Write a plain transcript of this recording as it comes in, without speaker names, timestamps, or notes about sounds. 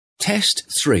Test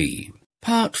 3,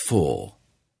 Part 4.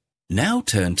 Now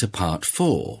turn to Part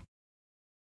 4.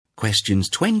 Questions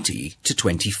 20 to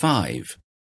 25.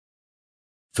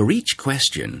 For each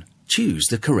question, choose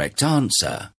the correct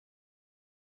answer.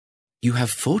 You have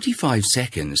 45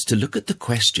 seconds to look at the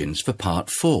questions for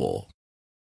Part 4.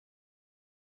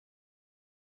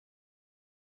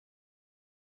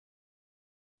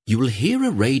 You will hear a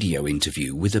radio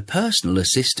interview with a personal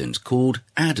assistant called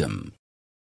Adam.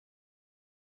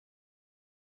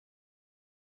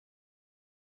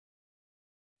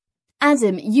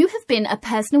 Adam, you have been a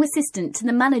personal assistant to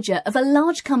the manager of a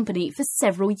large company for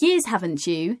several years, haven't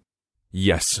you?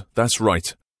 Yes, that's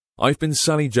right. I've been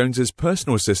Sally Jones's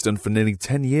personal assistant for nearly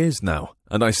 10 years now,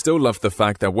 and I still love the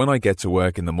fact that when I get to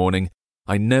work in the morning,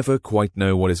 I never quite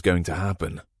know what is going to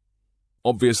happen.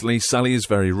 Obviously, Sally is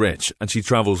very rich and she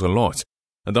travels a lot,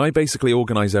 and I basically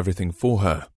organise everything for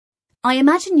her. I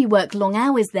imagine you work long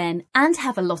hours then and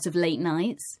have a lot of late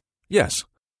nights. Yes,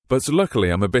 but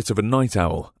luckily I'm a bit of a night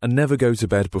owl and never go to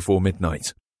bed before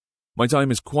midnight. My time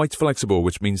is quite flexible,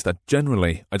 which means that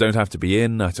generally I don't have to be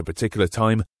in at a particular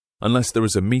time unless there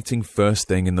is a meeting first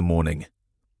thing in the morning.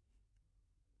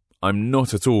 I'm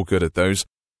not at all good at those,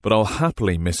 but I'll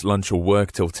happily miss lunch or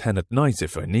work till 10 at night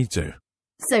if I need to.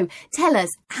 So, tell us,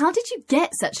 how did you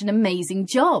get such an amazing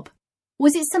job?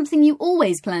 Was it something you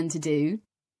always planned to do?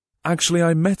 Actually,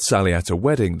 I met Sally at a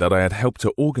wedding that I had helped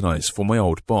to organise for my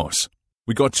old boss.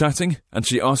 We got chatting and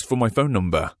she asked for my phone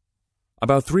number.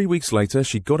 About 3 weeks later,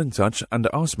 she got in touch and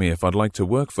asked me if I'd like to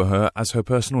work for her as her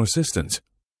personal assistant.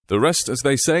 The rest, as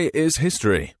they say, is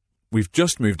history. We've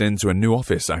just moved into a new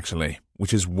office, actually,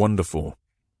 which is wonderful.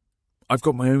 I've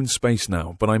got my own space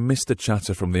now, but I miss the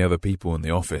chatter from the other people in the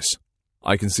office.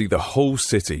 I can see the whole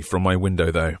city from my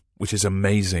window, though, which is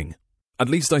amazing. At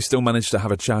least I still manage to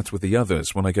have a chat with the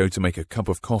others when I go to make a cup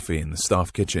of coffee in the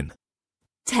staff kitchen.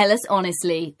 Tell us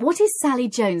honestly, what is Sally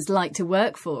Jones like to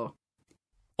work for?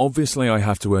 Obviously, I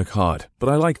have to work hard, but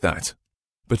I like that.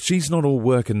 But she's not all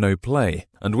work and no play,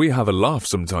 and we have a laugh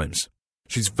sometimes.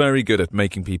 She's very good at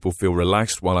making people feel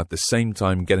relaxed while at the same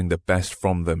time getting the best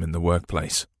from them in the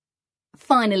workplace.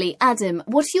 Finally, Adam,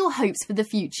 what are your hopes for the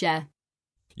future?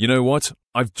 You know what?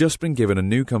 I've just been given a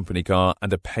new company car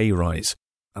and a pay rise,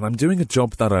 and I'm doing a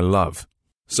job that I love.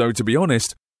 So to be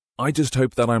honest, I just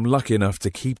hope that I'm lucky enough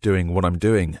to keep doing what I'm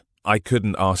doing. I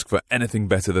couldn't ask for anything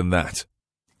better than that.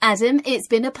 Adam, it's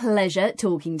been a pleasure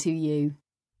talking to you.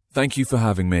 Thank you for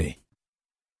having me.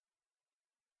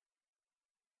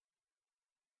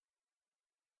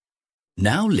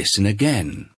 Now listen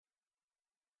again.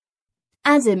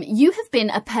 Adam, you have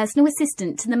been a personal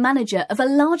assistant to the manager of a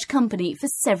large company for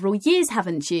several years,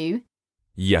 haven't you?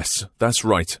 Yes, that's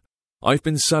right. I've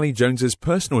been Sally Jones's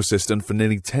personal assistant for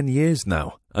nearly 10 years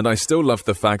now, and I still love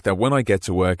the fact that when I get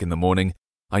to work in the morning,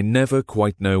 I never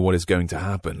quite know what is going to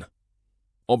happen.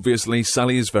 Obviously,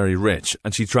 Sally is very rich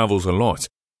and she travels a lot,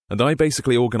 and I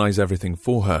basically organise everything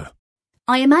for her.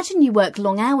 I imagine you work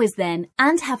long hours then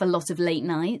and have a lot of late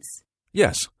nights.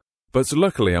 Yes, but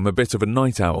luckily I'm a bit of a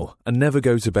night owl and never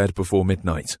go to bed before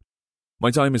midnight.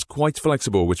 My time is quite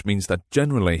flexible, which means that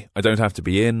generally I don't have to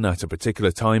be in at a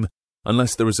particular time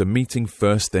unless there is a meeting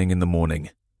first thing in the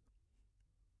morning.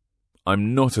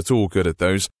 I'm not at all good at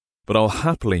those, but I'll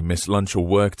happily miss lunch or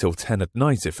work till 10 at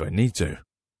night if I need to.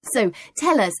 So,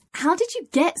 tell us, how did you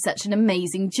get such an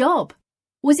amazing job?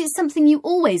 Was it something you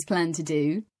always planned to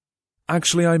do?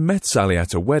 Actually, I met Sally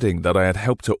at a wedding that I had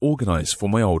helped to organise for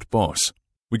my old boss.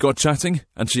 We got chatting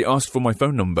and she asked for my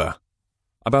phone number.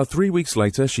 About 3 weeks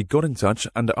later, she got in touch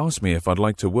and asked me if I'd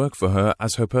like to work for her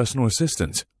as her personal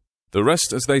assistant. The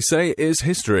rest, as they say, is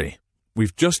history.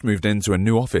 We've just moved into a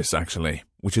new office, actually,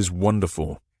 which is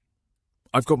wonderful.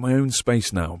 I've got my own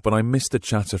space now, but I miss the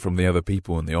chatter from the other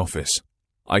people in the office.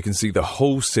 I can see the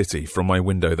whole city from my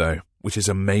window, though, which is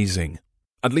amazing.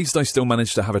 At least I still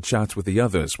manage to have a chat with the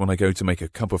others when I go to make a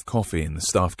cup of coffee in the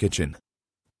staff kitchen.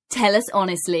 Tell us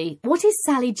honestly, what is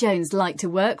Sally Jones like to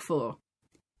work for?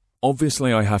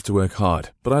 Obviously, I have to work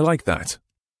hard, but I like that.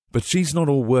 But she's not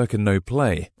all work and no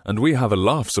play, and we have a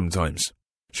laugh sometimes.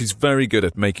 She's very good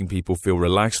at making people feel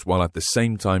relaxed while at the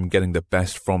same time getting the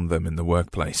best from them in the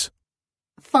workplace.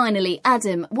 Finally,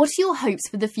 Adam, what are your hopes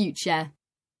for the future?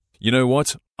 You know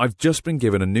what? I've just been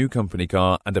given a new company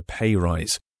car and a pay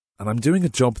rise, and I'm doing a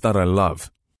job that I love.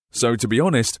 So to be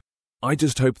honest, I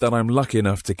just hope that I'm lucky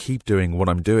enough to keep doing what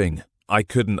I'm doing. I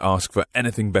couldn't ask for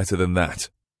anything better than that.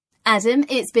 Adam,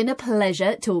 it's been a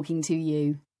pleasure talking to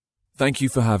you. Thank you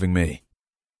for having me.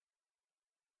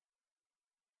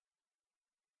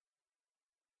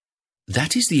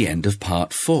 That is the end of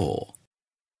Part 4.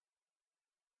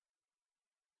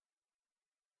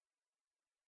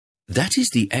 That is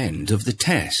the end of the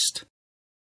test.